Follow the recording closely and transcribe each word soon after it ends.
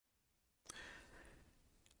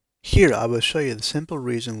Here I will show you the simple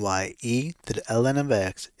reason why e to the ln of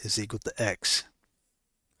x is equal to x.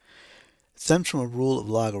 It stems from a rule of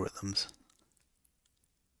logarithms.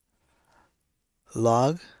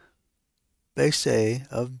 Log base a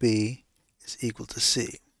of b is equal to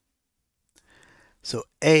c. So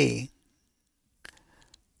a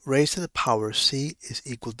raised to the power c is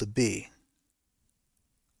equal to b.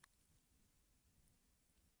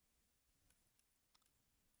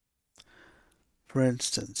 For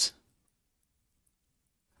instance,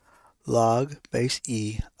 log base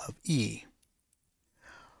e of e.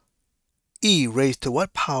 E raised to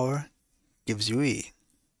what power gives you e?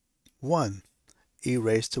 1. E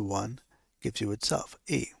raised to 1 gives you itself,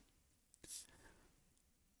 e.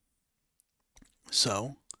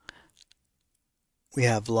 So, we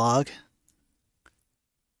have log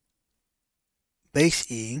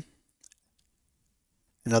base e.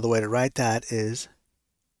 Another way to write that is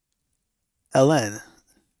ln.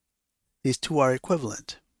 These two are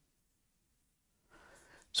equivalent.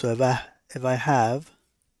 So if I have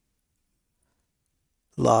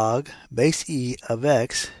log base e of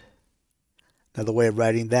x, another way of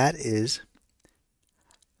writing that is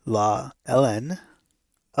log ln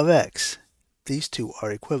of x. These two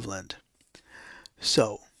are equivalent.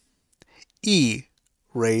 So, e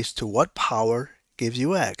raised to what power gives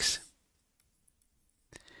you x?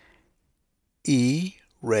 E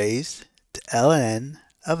raised to ln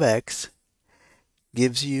of x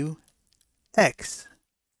gives you x.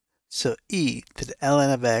 So e to the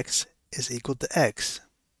ln of x is equal to x.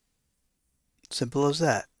 Simple as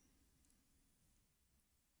that.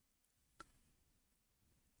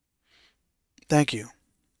 Thank you.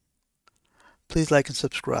 Please like and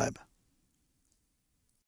subscribe.